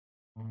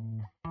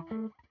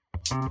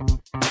Hello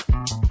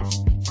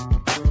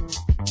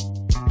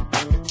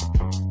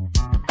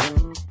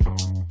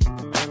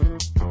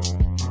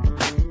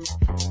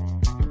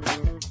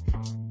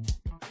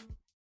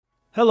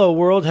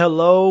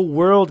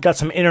world, got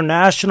some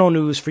international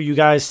news for you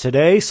guys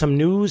today. Some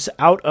news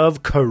out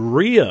of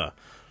Korea.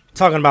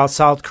 Talking about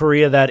South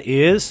Korea, that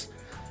is.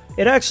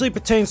 It actually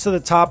pertains to the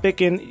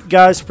topic, and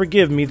guys,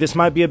 forgive me, this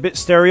might be a bit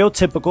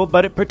stereotypical,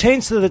 but it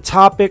pertains to the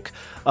topic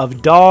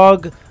of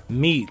dog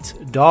meat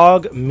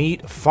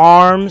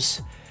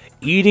farms,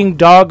 eating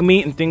dog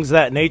meat and things of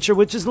that nature,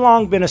 which has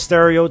long been a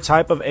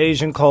stereotype of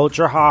Asian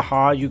culture.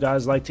 Haha, you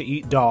guys like to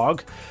eat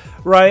dog.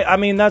 Right, I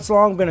mean, that's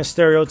long been a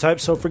stereotype,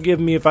 so forgive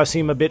me if I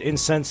seem a bit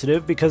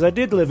insensitive, because I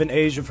did live in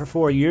Asia for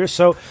 4 years,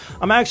 so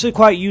I'm actually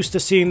quite used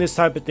to seeing this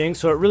type of thing,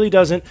 so it really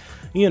doesn't,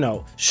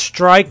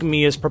 strike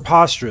me as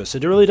preposterous.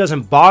 It really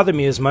doesn't bother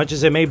me as much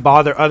as it may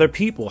bother other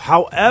people.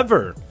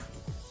 However,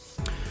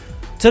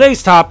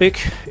 today's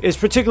topic is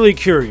particularly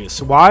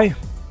curious. Why?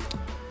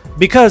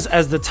 Because,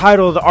 as the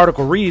title of the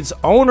article reads,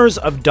 owners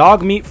of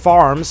dog meat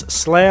farms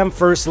slam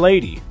First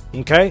Lady.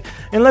 Okay,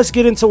 and let's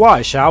get into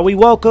why, shall we?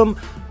 Welcome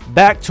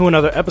back to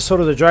another episode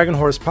of the Dragon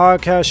Horse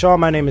Podcast, y'all.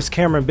 My name is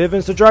Cameron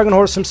Bivens, the Dragon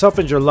Horse himself,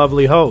 and your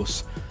lovely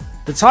host.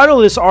 The title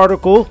of this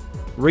article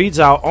reads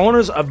out,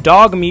 owners of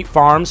dog meat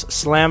farms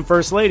slam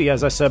First Lady,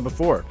 as I said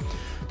before.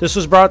 This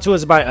was brought to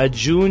us by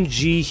Ajun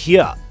Ji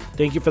Hya.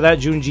 Thank you for that,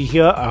 Jun Ji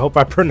Hya. I hope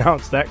I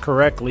pronounced that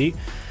correctly.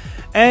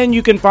 And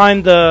you can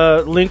find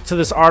the link to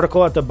this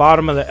article at the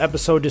bottom of the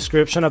episode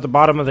description, at the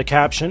bottom of the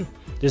caption.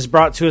 This is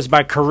brought to us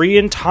by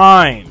Korean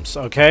Times,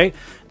 okay?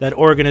 That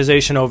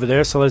organization over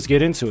there, so let's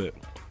get into it.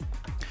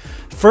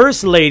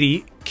 First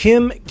Lady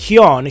Kim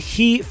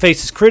Kyon-hee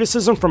faces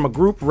criticism from a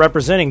group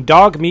representing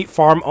dog meat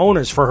farm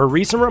owners for her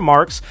recent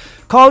remarks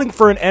calling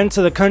for an end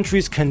to the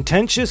country's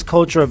contentious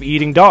culture of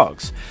eating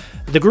dogs.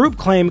 The group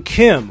claimed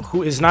Kim,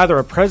 who is neither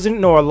a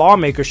president nor a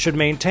lawmaker, should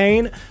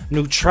maintain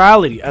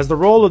neutrality as the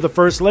role of the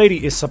First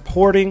Lady is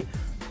supporting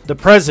the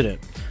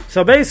president.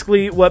 So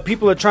basically what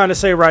people are trying to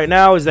say right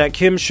now is that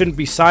Kim shouldn't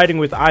be siding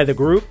with either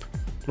group,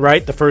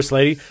 right? The First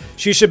Lady.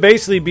 She should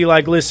basically be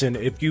like, listen,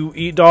 if you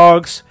eat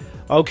dogs,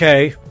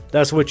 okay,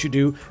 that's what you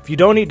do. If you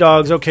don't eat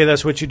dogs, okay,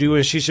 that's what you do.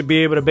 And she should be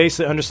able to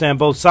basically understand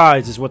both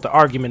sides is what the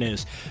argument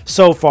is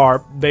so far,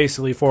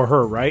 basically, for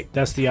her, right?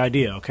 That's the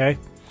idea, okay?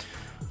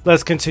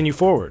 Let's continue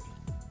forward.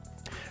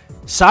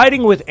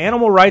 Siding with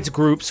animal rights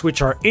groups,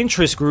 which are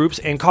interest groups,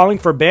 and calling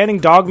for banning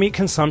dog meat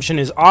consumption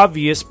is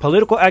obvious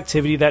political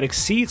activity that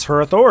exceeds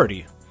her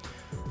authority,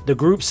 the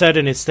group said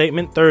in its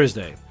statement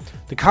Thursday.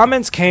 The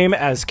comments came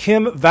as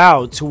Kim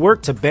vowed to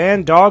work to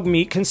ban dog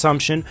meat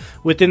consumption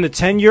within the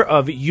tenure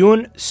of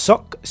Yoon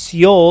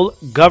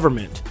Suk-yeol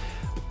government.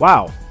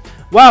 Wow,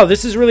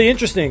 this is really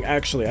interesting,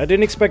 actually. I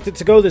didn't expect it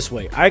to go this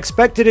way. I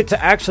expected it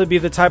to actually be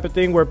the type of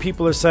thing where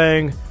people are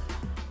saying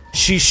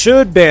she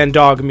should ban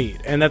dog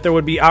meat and that there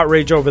would be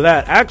outrage over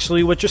that.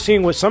 Actually, what you're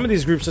seeing, what some of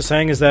these groups are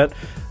saying is that,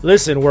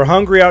 listen, we're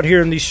hungry out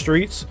here in these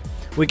streets.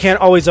 We can't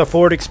always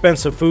afford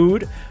expensive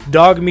food.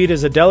 Dog meat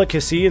is a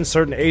delicacy in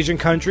certain Asian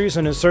countries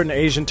and in certain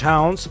Asian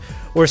towns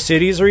or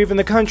cities or even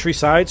the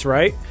countrysides,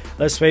 right?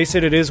 Let's face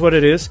it, it is what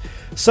it is.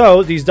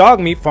 So these dog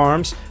meat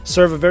farms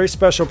serve a very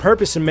special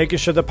purpose in making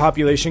sure the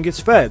population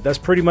gets fed. That's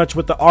pretty much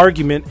what the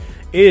argument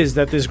is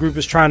that this group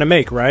is trying to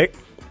make, right?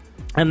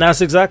 And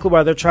that's exactly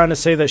why they're trying to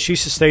say that she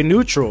should stay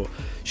neutral.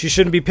 She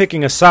shouldn't be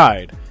picking a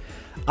side.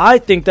 I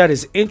think that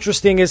is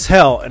interesting as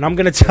hell, and I'm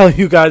going to tell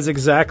you guys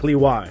exactly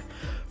why.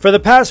 For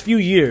the past few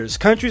years,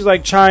 countries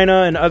like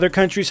China and other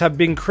countries have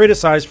been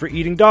criticized for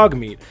eating dog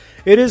meat.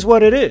 It is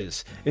what it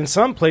is. In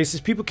some places,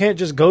 people can't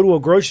just go to a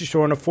grocery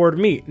store and afford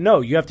meat.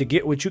 No, you have to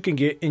get what you can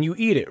get and you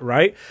eat it,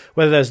 right?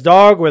 Whether that's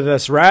dog, whether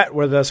that's rat,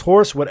 whether that's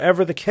horse,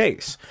 whatever the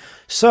case.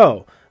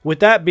 So, with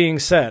that being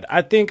said,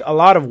 I think a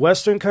lot of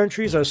Western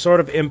countries are sort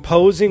of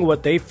imposing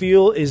what they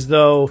feel as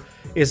though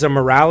is a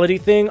morality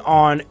thing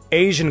on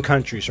Asian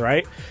countries,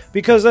 right?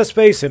 Because let's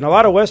face it, in a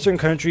lot of Western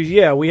countries,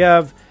 yeah, we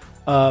have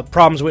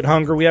problems with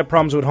hunger, we have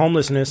problems with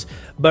homelessness,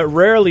 but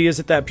rarely is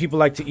it that people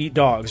like to eat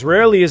dogs.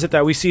 Rarely is it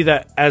that we see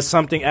that as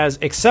something as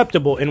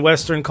acceptable in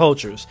Western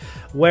cultures.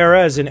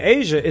 Whereas in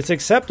Asia, it's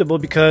acceptable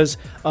because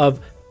of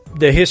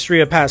the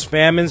history of past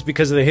famines,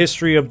 because of the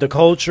history of the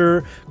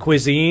culture,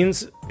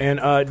 cuisines,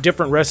 and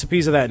different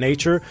recipes of that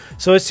nature.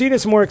 So it's seen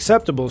as more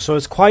acceptable. So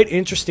it's quite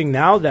interesting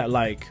now that,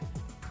 like,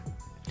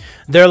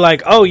 they're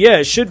like, oh yeah,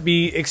 it should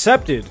be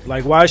accepted.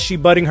 Like, why is she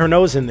butting her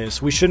nose in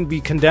this? We shouldn't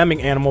be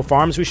condemning animal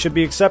farms. We should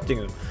be accepting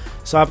them.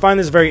 So I find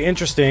this very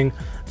interesting,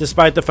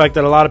 despite the fact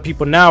that a lot of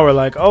people now are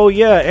like, oh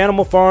yeah,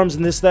 animal farms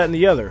and this, that, and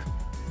the other.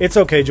 It's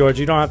okay,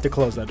 George. You don't have to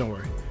close that. Don't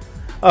worry.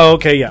 Oh,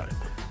 okay, yeah.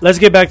 Let's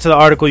get back to the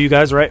article, you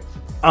guys, right?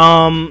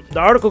 The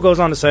article goes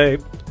on to say,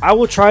 I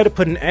will try to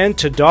put an end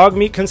to dog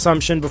meat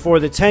consumption before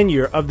the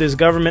tenure of this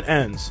government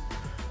ends.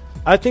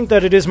 I think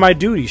that it is my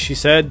duty, she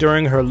said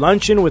during her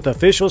luncheon with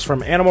officials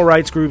from animal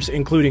rights groups,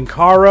 including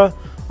Kara,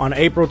 on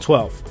April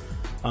 12th.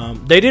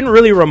 They didn't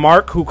really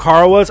remark who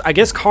Kara was. I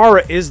guess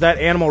Kara is that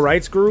animal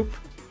rights group.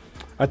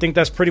 I think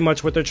that's pretty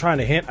much what they're trying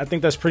to hint. I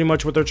think that's pretty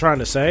much what they're trying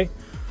to say.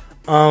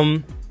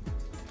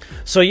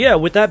 So yeah,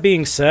 with that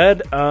being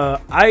said,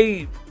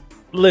 I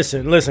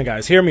listen,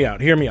 guys, hear me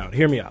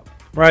out,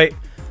 right?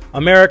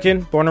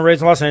 American, born and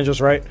raised in Los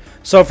Angeles, right?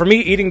 So for me,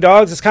 eating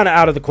dogs is kind of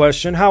out of the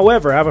question.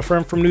 However, I have a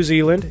friend from New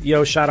Zealand.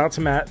 Yo, shout out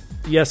to Matt.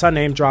 Yes, I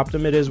name dropped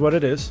him. It is what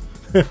it is.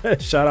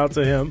 Shout out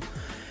to him.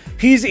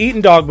 He's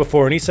eaten dog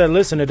before, and he said,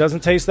 listen, it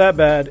doesn't taste that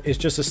bad. It's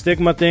just a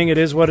stigma thing. It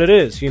is what it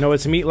is. You know,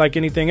 it's meat like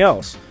anything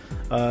else.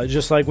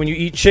 Just like when you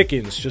eat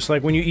chickens, just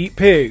like when you eat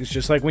pigs,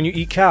 just like when you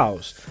eat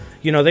cows.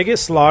 You know, they get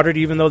slaughtered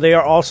even though they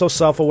are also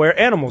self-aware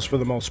animals for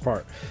the most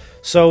part.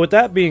 So with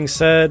that being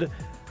said,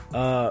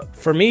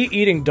 for me,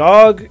 eating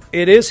dog,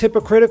 it is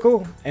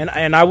hypocritical,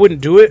 and I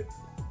wouldn't do it,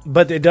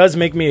 but it does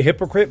make me a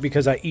hypocrite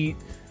because I eat,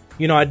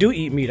 you know, I do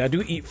eat meat, I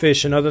do eat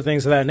fish and other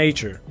things of that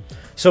nature.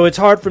 So it's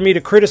hard for me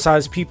to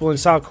criticize people in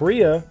South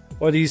Korea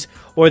or these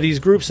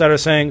groups that are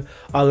saying,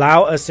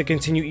 allow us to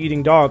continue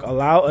eating dog,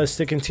 allow us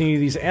to continue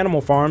these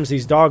animal farms,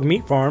 these dog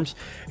meat farms.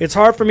 It's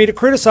hard for me to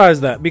criticize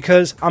that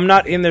because I'm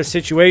not in their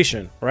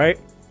situation, right?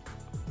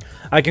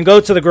 I can go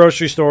to the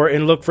grocery store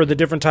and look for the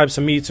different types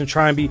of meats and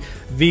try and be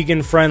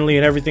vegan friendly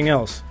and everything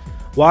else.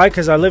 Why?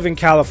 Because I live in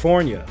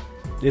California.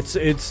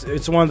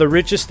 It's one of the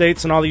richest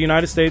states in all the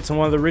United States and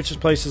one of the richest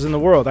places in the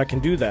world. I can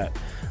do that.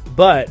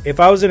 But if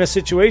I was in a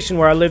situation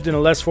where I lived in a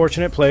less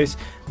fortunate place,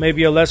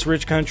 maybe a less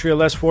rich country, a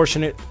less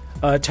fortunate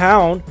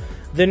town,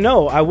 then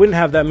no, I wouldn't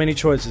have that many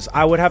choices.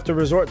 I would have to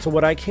resort to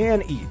what I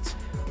can eat,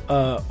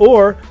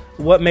 or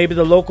what maybe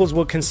the locals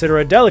would consider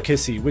a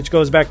delicacy, which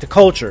goes back to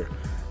culture,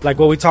 like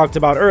what we talked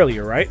about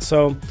earlier, right?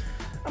 So,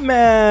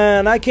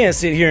 man, I can't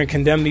sit here and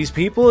condemn these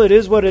people. It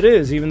is what it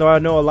is, even though I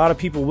know a lot of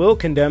people will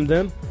condemn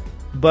them.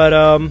 But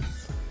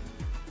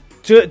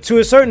to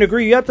a certain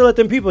degree, you have to let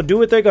them people do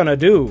what they're going to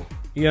do,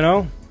 you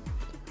know?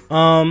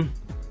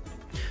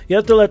 You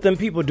have to let them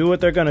people do what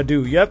they're going to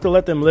do. You have to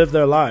let them live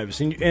their lives.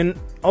 And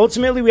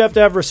ultimately, we have to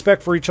have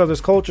respect for each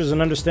other's cultures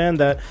and understand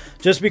that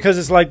just because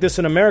it's like this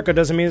in America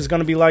doesn't mean it's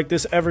going to be like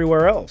this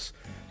everywhere else.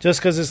 Just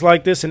because it's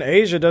like this in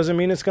Asia doesn't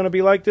mean it's going to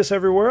be like this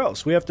everywhere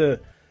else. We have to,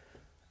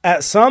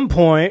 at some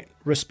point,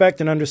 respect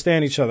and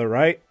understand each other,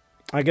 right?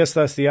 I guess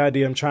that's the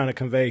idea I'm trying to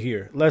convey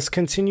here. Let's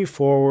continue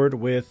forward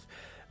with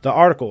the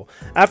article.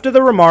 After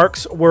the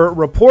remarks were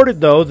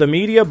reported, though, the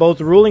media, both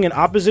ruling and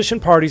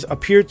opposition parties,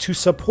 appeared to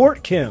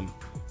support Kim.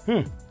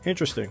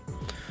 Interesting.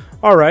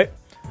 All right.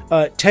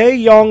 Tae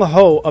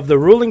Yong-ho of the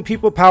ruling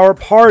People Power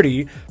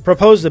Party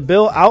proposed a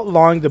bill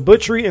outlawing the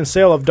butchery and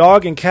sale of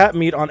dog and cat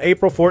meat on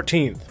April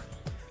 14th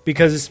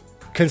because it's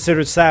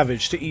considered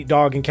savage to eat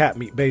dog and cat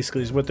meat,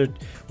 basically, is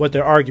what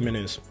their argument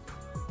is.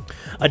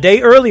 A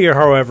day earlier,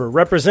 however,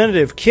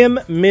 Representative Kim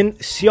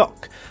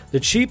Min-seok, the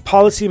chief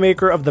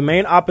policymaker of the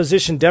main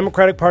opposition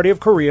Democratic Party of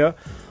Korea,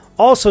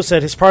 also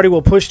said his party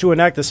will push to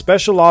enact a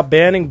special law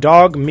banning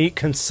dog meat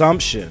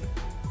consumption.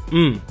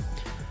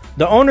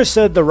 The owner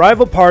said the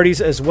rival parties,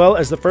 as well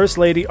as the First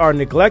Lady, are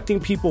neglecting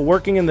people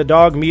working in the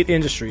dog meat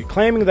industry,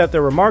 claiming that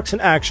their remarks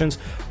and actions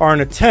are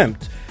an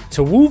attempt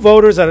to woo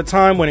voters at a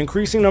time when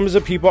increasing numbers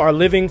of people are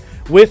living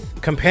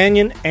with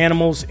companion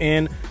animals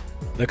in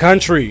the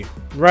country.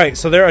 Right,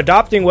 so they're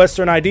adopting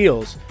Western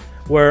ideals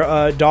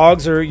where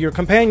dogs are your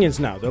companions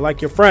now. They're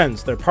like your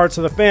friends. They're parts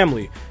of the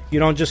family. You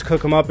don't just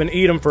cook them up and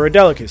eat them for a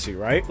delicacy,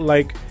 right?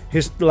 Like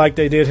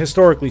they did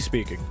historically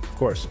speaking, of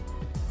course.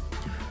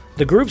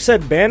 The group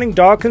said banning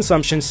dog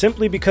consumption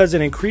simply because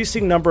an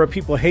increasing number of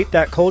people hate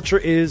that culture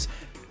is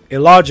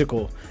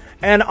illogical.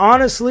 And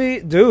honestly,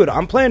 dude,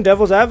 I'm playing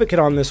devil's advocate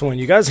on this one.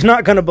 You guys are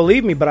not going to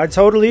believe me, but I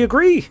totally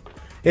agree.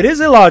 It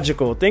is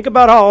illogical. Think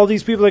about how all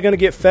these people are going to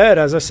get fed,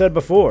 as I said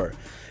before.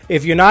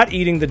 If you're not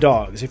eating the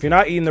dogs, if you're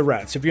not eating the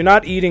rats, if you're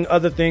not eating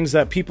other things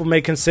that people may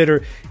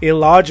consider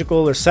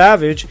illogical or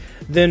savage,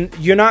 then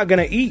you're not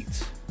going to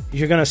eat.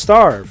 You're going to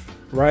starve,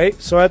 right?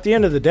 So at the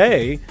end of the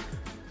day,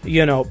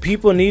 you know,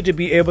 people need to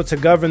be able to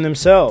govern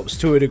themselves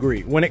to a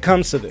degree when it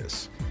comes to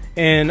this.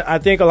 And I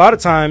think a lot of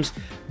times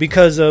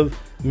because of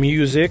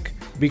music,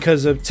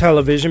 because of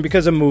television,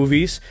 because of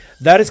movies,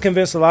 that has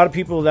convinced a lot of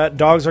people that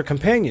dogs are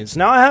companions.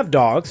 Now, I have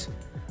dogs,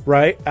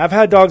 right? I've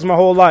had dogs my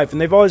whole life, and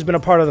they've always been a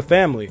part of the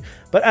family.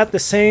 But at the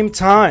same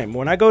time,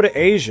 when I go to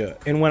Asia,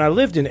 and when I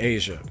lived in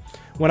Asia,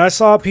 when I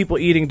saw people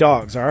eating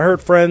dogs, or I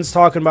heard friends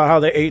talking about how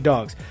they ate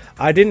dogs,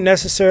 I didn't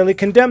necessarily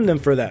condemn them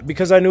for that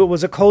because I knew it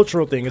was a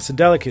cultural thing. It's a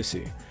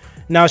delicacy.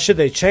 Now, should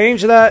they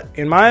change that?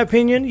 In my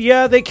opinion,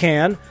 yeah, they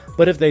can.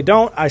 But if they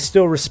don't, I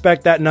still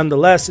respect that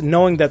nonetheless,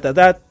 knowing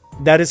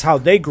that is how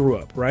they grew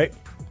up, right?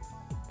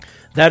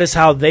 That is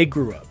how they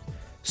grew up.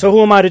 So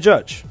who am I to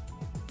judge?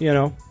 You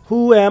know,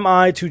 who am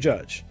I to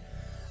judge?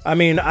 I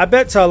mean, I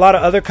bet to a lot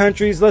of other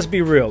countries, let's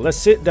be real. Let's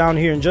sit down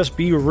here and just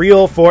be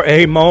real for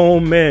a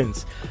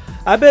moment.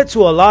 I bet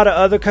to a lot of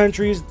other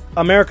countries,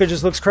 America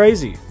just looks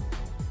crazy.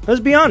 Let's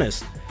be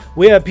honest.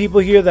 We have people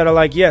here that are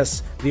like,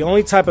 yes, the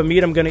only type of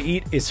meat I'm going to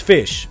eat is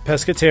fish.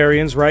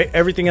 Pescatarians, right?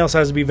 Everything else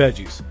has to be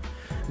veggies.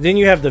 Then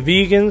you have the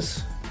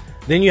vegans.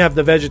 Then you have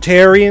the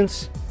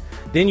vegetarians.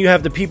 Then you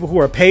have the people who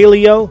are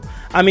paleo.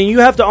 I mean, you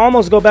have to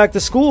almost go back to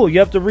school. You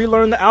have to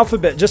relearn the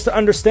alphabet just to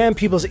understand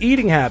people's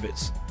eating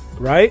habits,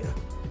 right?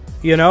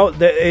 You know,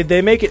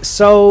 they make it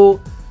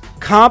so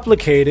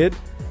complicated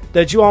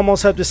that you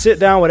almost have to sit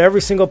down with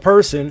every single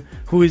person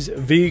who is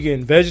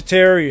vegan,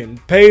 vegetarian,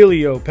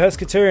 paleo,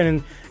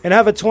 pescatarian, and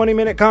have a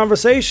 20-minute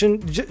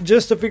conversation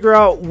just to figure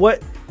out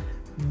what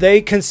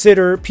they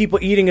consider people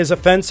eating as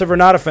offensive or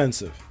not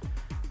offensive.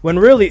 When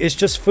really it's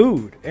just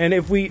food. And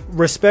if we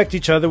respect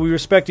each other, we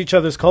respect each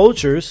other's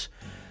cultures,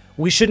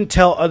 we shouldn't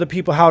tell other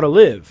people how to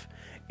live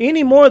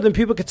any more than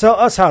people can tell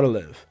us how to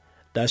live.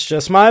 That's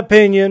just my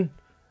opinion.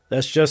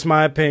 That's just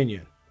my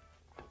opinion.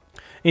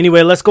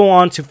 Anyway, let's go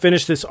on to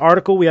finish this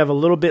article. We have a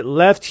little bit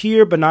left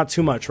here, but not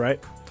too much,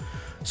 right?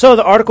 So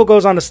the article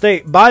goes on to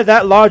state, by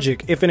that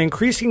logic, if an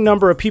increasing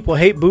number of people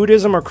hate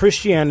Buddhism or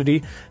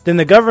Christianity, then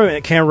the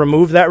government can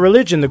remove that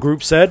religion, the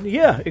group said.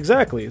 Yeah,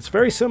 exactly. It's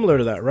very similar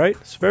to that, right?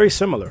 It's very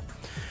similar.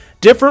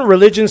 Different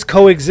religions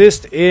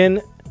coexist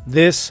in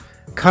this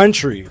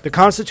country. The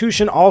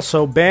Constitution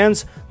also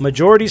bans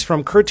majorities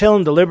from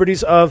curtailing the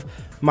liberties of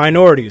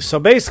minorities. So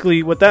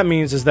basically what that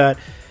means is that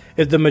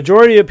if the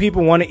majority of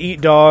people want to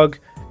eat dog,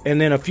 and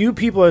then a few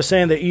people are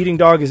saying that eating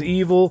dog is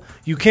evil,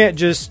 you can't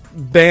just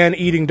ban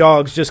eating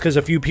dogs just because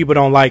a few people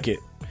don't like it,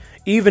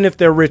 even if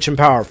they're rich and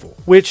powerful,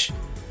 which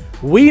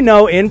we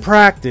know in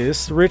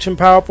practice, rich and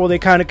powerful, they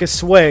kind of can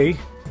sway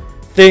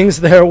things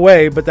their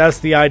way, but that's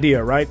the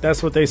idea, right?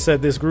 That's what they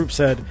said, this group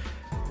said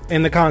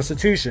in the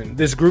Constitution,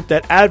 this group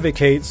that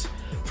advocates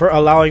for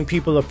allowing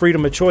people the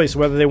freedom of choice,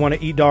 whether they want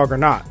to eat dog or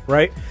not,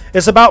 right?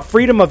 It's about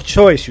freedom of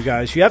choice, you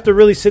guys. You have to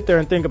really sit there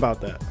and think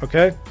about that,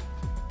 okay?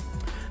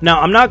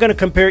 Now, I'm not going to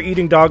compare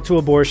eating dog to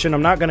abortion.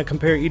 I'm not going to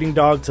compare eating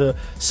dog to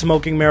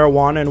smoking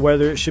marijuana and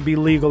whether it should be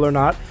legal or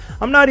not.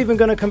 I'm not even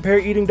going to compare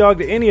eating dog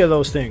to any of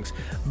those things.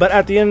 But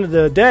at the end of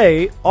the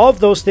day, all of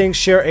those things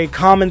share a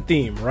common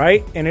theme,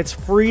 right? And it's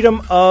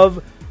freedom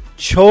of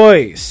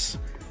choice.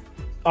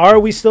 Are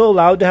we still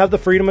allowed to have the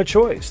freedom of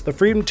choice? The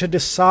freedom to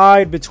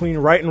decide between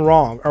right and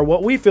wrong, or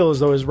what we feel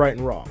as though is right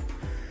and wrong.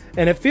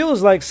 And it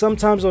feels like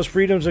sometimes those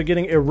freedoms are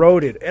getting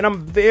eroded. And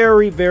I'm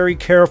very, very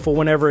careful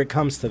whenever it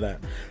comes to that.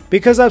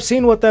 Because I've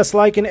seen what that's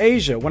like in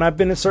Asia when I've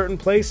been in certain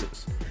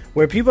places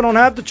where people don't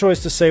have the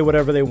choice to say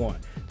whatever they want.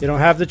 They don't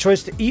have the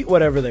choice to eat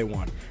whatever they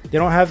want. They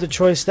don't have the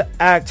choice to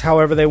act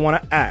however they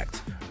want to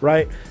act,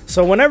 right?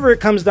 So whenever it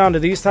comes down to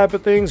these type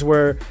of things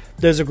where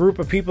there's a group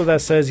of people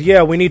that says,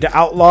 yeah, we need to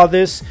outlaw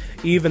this,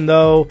 even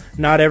though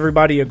not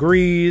everybody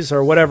agrees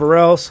or whatever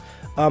else,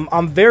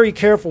 I'm very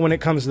careful when it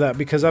comes to that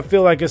because I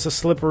feel like it's a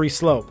slippery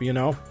slope, you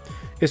know?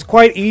 It's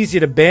quite easy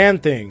to ban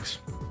things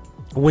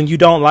when you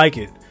don't like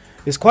it.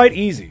 It's quite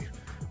easy.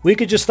 We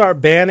could just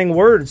start banning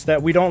words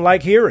that we don't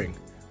like hearing.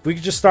 We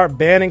could just start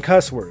banning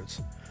cuss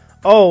words.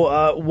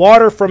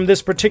 Water from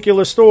this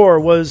particular store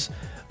was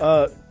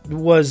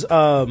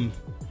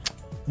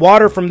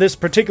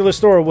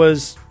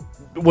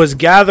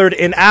gathered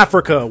in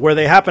Africa where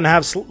they happen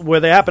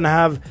to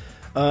have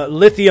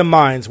lithium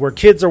mines where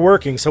kids are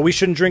working, so we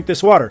shouldn't drink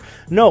this water.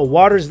 No,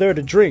 water's there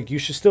to drink. You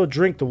should still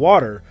drink the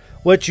water.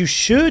 What you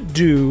should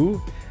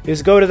do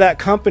is go to that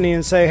company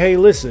and say, hey,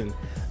 listen,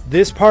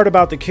 this part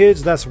about the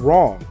kids, that's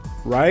wrong,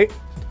 right?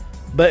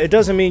 But it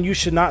doesn't mean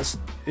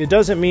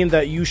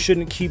that you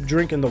shouldn't keep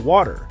drinking the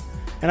water.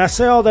 And I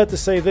say all that to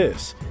say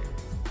this.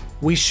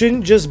 We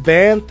shouldn't just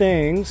ban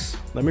things.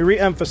 Let me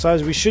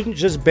re-emphasize, we shouldn't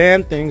just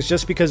ban things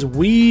just because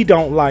we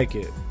don't like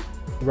it,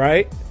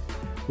 right?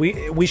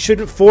 We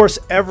shouldn't force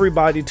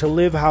everybody to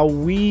live how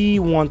we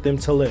want them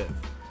to live.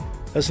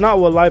 That's not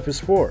what life is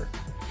for.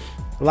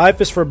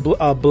 Life is for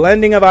a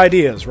blending of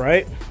ideas,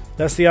 right?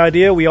 That's the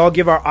idea. We all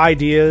give our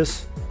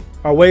ideas,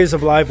 our ways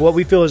of life, what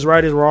we feel is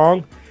right is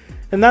wrong.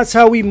 And that's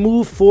how we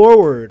move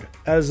forward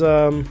as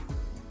a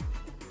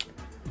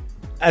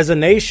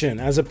nation,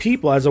 as a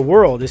people, as a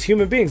world, as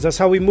human beings. That's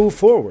how we move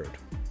forward,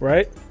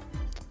 right?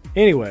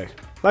 Anyway,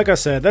 like I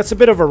said, that's a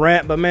bit of a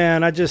rant, but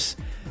man, I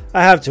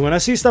have to. When I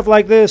see stuff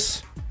like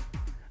this,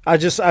 I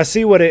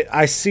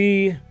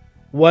see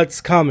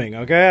what's coming,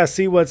 okay? I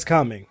see what's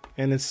coming,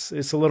 and it's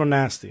a little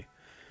nasty.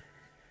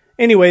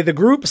 Anyway, the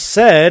group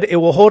said it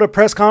will hold a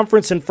press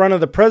conference in front of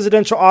the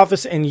presidential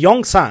office in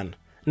Yongsan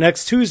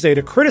next Tuesday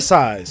to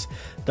criticize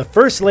the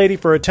First Lady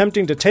for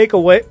attempting to take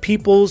away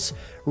people's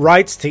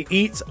rights to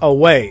eat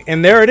away.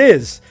 And there it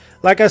is.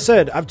 Like I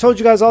said, I've told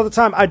you guys all the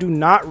time, I do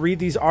not read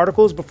these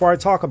articles before I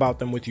talk about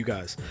them with you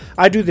guys.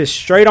 I do this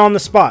straight on the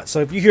spot. So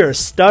if you hear a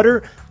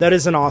stutter, that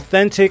is an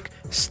authentic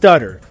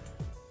stutter.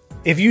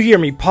 If you hear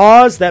me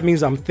pause, that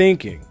means I'm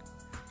thinking.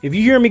 If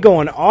you hear me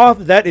going off,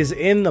 that is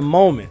in the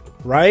moment,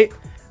 right?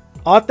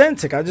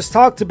 Authentic. I just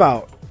talked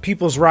about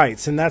people's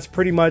rights, and that's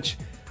pretty much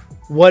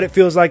what it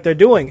feels like they're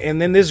doing.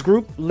 And then this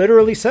group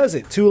literally says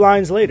it 2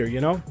 lines later, you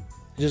know?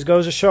 It just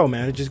goes to show,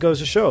 man. It just goes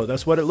to show.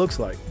 That's what it looks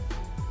like.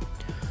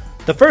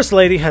 The First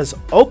Lady has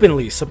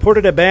openly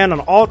supported a ban on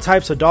all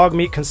types of dog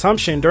meat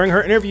consumption. During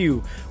her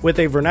interview with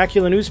a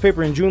vernacular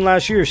newspaper in June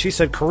last year, she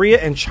said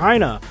Korea and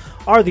China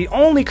are the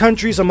only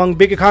countries among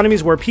big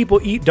economies where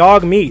people eat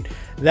dog meat.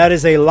 That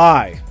is a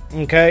lie.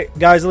 Okay?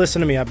 Guys,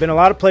 listen to me. I've been a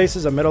lot of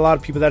places. I've met a lot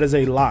of people. That is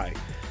a lie.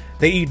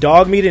 They eat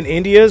dog meat in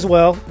India as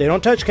well. They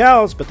don't touch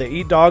cows, but they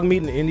eat dog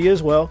meat in India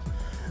as well.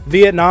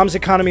 Vietnam's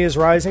economy is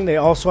rising. They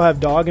also have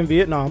dog in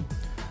Vietnam.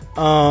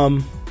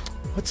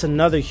 What's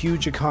another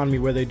huge economy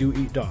where they do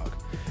eat dog?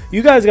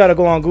 You guys got to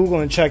go on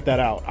Google and check that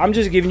out. I'm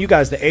just giving you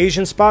guys the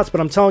Asian spots,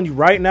 but I'm telling you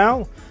right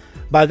now,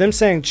 by them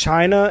saying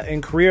China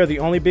and Korea are the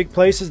only big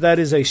places, that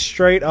is a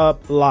straight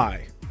up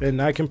lie.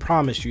 And I can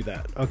promise you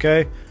that,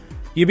 okay?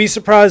 You'd be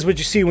surprised what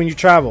you see when you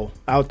travel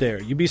out there.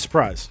 You'd be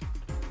surprised.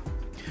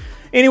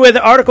 Anyway,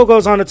 the article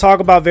goes on to talk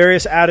about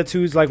various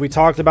attitudes like we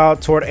talked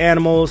about toward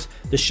animals,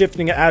 the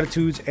shifting of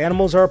attitudes.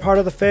 Animals are a part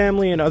of the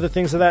family and other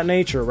things of that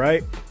nature,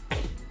 right?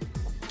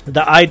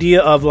 The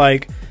idea of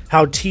like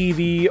how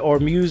TV or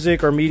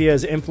music or media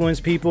has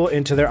influenced people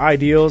into their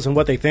ideals and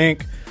what they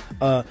think,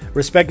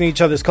 respecting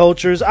each other's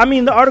cultures. I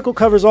mean, the article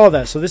covers all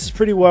that, so this is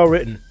pretty well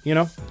written, you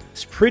know?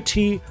 It's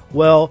pretty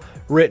well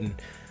written.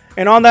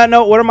 And on that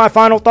note, what are my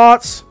final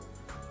thoughts?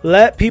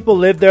 Let people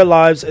live their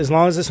lives as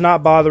long as it's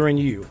not bothering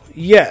you.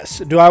 Yes.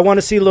 Do I want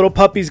to see little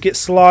puppies get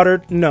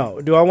slaughtered?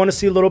 No. Do I want to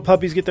see little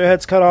puppies get their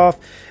heads cut off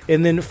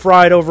and then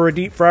fried over a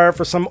deep fryer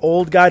for some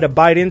old guy to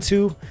bite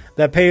into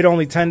that paid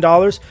only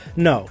 $10?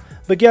 No.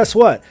 But guess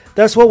what?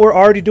 That's what we're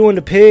already doing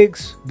to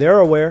pigs. They're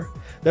aware.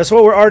 That's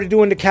what we're already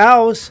doing to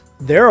cows.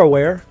 They're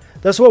aware.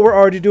 That's what we're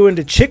already doing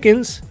to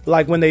chickens.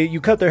 Like when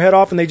you cut their head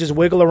off and they just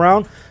wiggle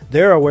around.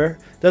 They're aware.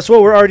 That's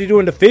what we're already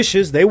doing to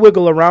fishes. They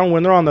wiggle around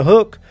when they're on the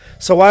hook.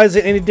 So why is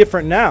it any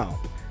different now?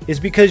 It's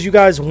because you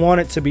guys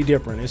want it to be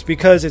different. It's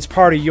because it's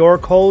part of your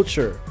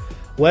culture.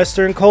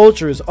 Western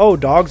cultures. Oh,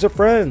 dogs are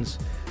friends.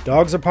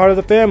 Dogs are part of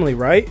the family,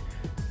 right?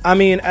 I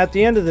mean, at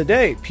the end of the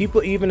day,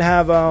 people even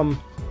have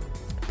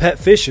pet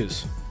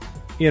fishes.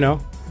 You know,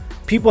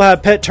 people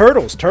have pet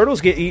turtles. Turtles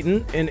get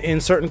eaten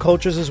in certain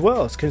cultures as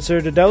well. It's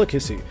considered a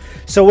delicacy.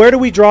 So where do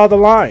we draw the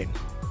line?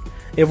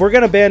 If we're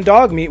going to ban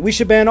dog meat, we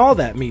should ban all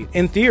that meat,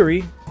 in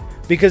theory,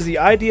 because the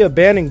idea of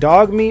banning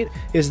dog meat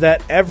is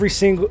that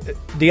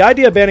the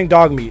idea of banning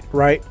dog meat,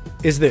 right,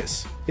 is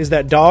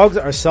that dogs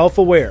are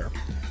self-aware.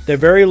 They're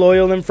very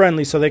loyal and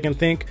friendly, so they can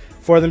think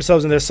for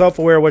themselves, and they're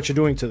self-aware of what you're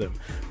doing to them.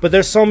 But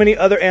there's so many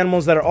other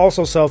animals that are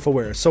also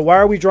self-aware. So why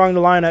are we drawing the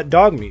line at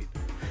dog meat?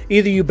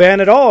 Either you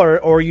ban it all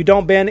or you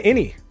don't ban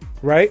any,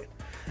 right?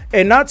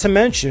 And not to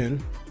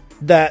mention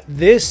that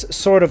this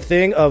sort of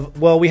thing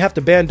of, well, we have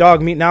to ban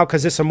dog meat now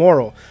because it's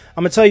immoral.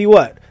 I'm going to tell you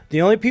what,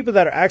 the only people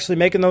that are actually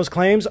making those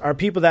claims are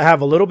people that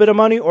have a little bit of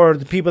money or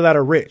the people that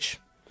are rich.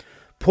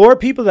 Poor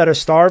people that are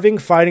starving,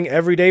 fighting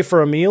every day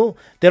for a meal,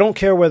 they don't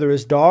care whether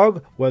it's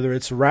dog, whether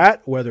it's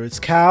rat, whether it's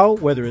cow,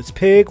 whether it's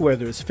pig,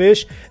 whether it's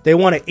fish. They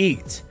want to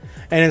eat.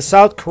 And in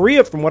South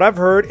Korea, from what I've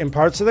heard, in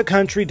parts of the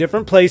country,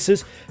 different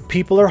places,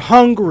 people are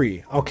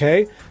hungry,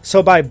 okay?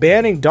 So by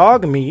banning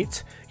dog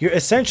meat, you're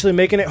essentially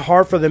making it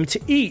hard for them to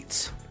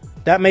eat.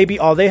 That may be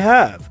all they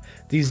have.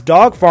 These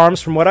dog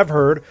farms, from what I've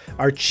heard,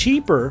 are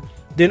cheaper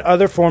than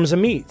other forms of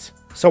meat.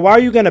 So why are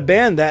you going to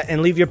ban that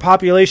and leave your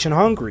population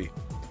hungry?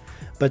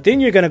 But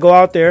then you're going to go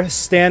out there,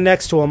 stand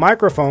next to a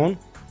microphone,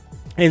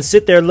 and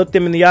sit there, look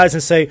them in the eyes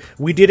and say,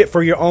 we did it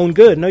for your own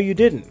good. No, you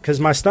didn't, because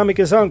my stomach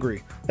is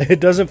hungry. It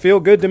doesn't feel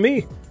good to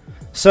me.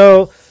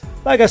 So,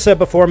 like I said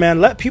before,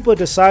 man, let people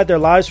decide their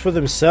lives for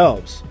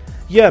themselves.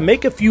 Yeah,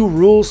 make a few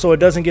rules so it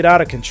doesn't get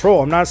out of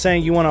control. I'm not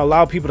saying you want to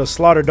allow people to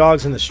slaughter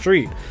dogs in the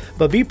street,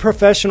 but be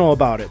professional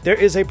about it. There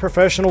is a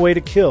professional way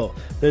to kill.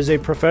 There's a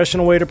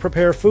professional way to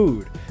prepare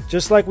food.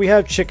 Just like we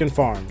have chicken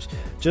farms,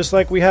 just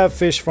like we have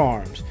fish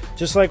farms,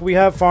 just like we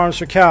have farms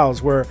for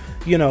cows where,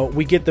 you know,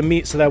 we get the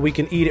meat so that we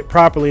can eat it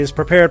properly and it's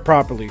prepared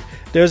properly.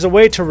 There's a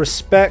way to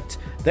respect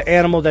the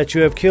animal that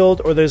you have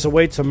killed, or there's a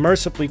way to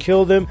mercifully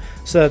kill them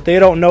so that they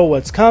don't know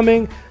what's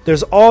coming.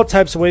 There's all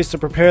types of ways to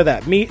prepare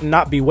that meat and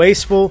not be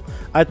wasteful.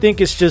 I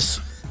think it's just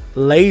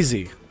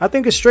lazy. I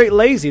think it's straight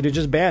lazy to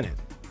just ban it.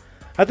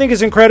 I think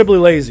it's incredibly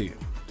lazy.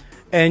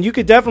 And you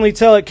could definitely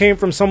tell it came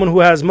from someone who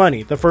has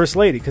money, the First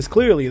Lady, because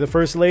clearly the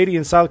First Lady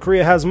in South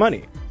Korea has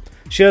money.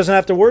 She doesn't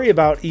have to worry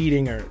about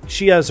eating, or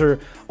she has her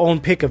own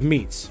pick of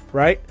meats,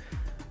 right?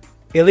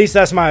 At least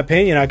that's my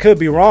opinion. I could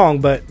be wrong,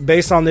 but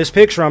based on this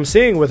picture I'm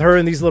seeing with her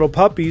and these little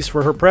puppies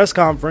for her press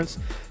conference,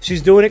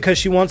 she's doing it because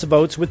she wants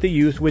votes with the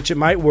youth, which it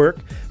might work.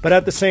 But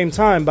at the same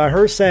time, by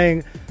her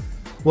saying,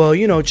 well,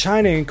 you know,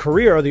 China and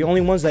Korea are the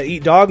only ones that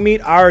eat dog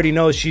meat, I already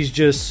know she's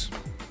just,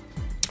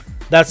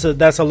 that's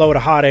a load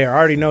of hot air. I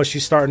already know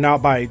she's starting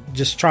out by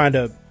just trying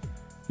to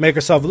make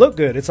herself look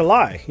good. It's a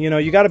lie. You know,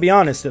 you got to be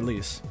honest at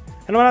least.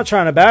 And I'm not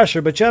trying to bash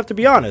her, but you have to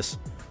be honest.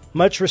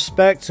 Much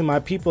respect to my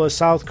people of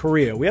South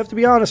Korea. We have to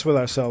be honest with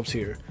ourselves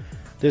here.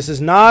 This is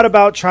not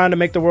about trying to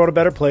make the world a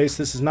better place.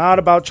 This is not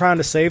about trying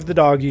to save the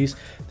doggies.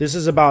 This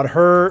is about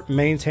her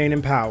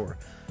maintaining power.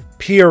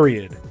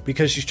 Period.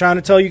 Because she's trying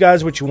to tell you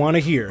guys what you want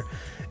to hear.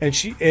 And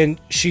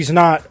she's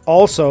not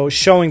also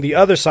showing the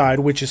other side,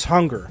 which is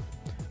hunger,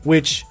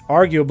 which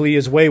arguably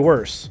is way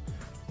worse.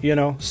 You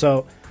know,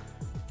 so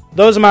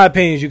those are my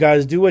opinions, you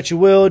guys. Do what you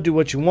will, do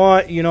what you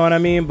want, you know what I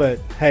mean? But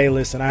hey,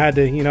 listen, I had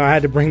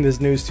to bring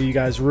this news to you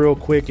guys real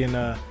quick,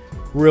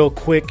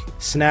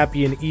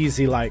 snappy and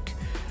easy like.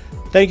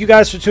 Thank you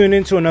guys for tuning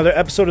in to another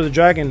episode of the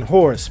Dragon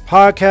Horse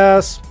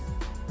Podcast.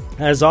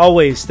 As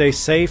always, stay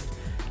safe,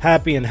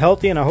 happy and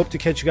healthy, and I hope to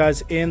catch you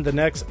guys in the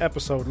next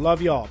episode.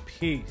 Love y'all.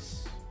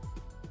 Peace.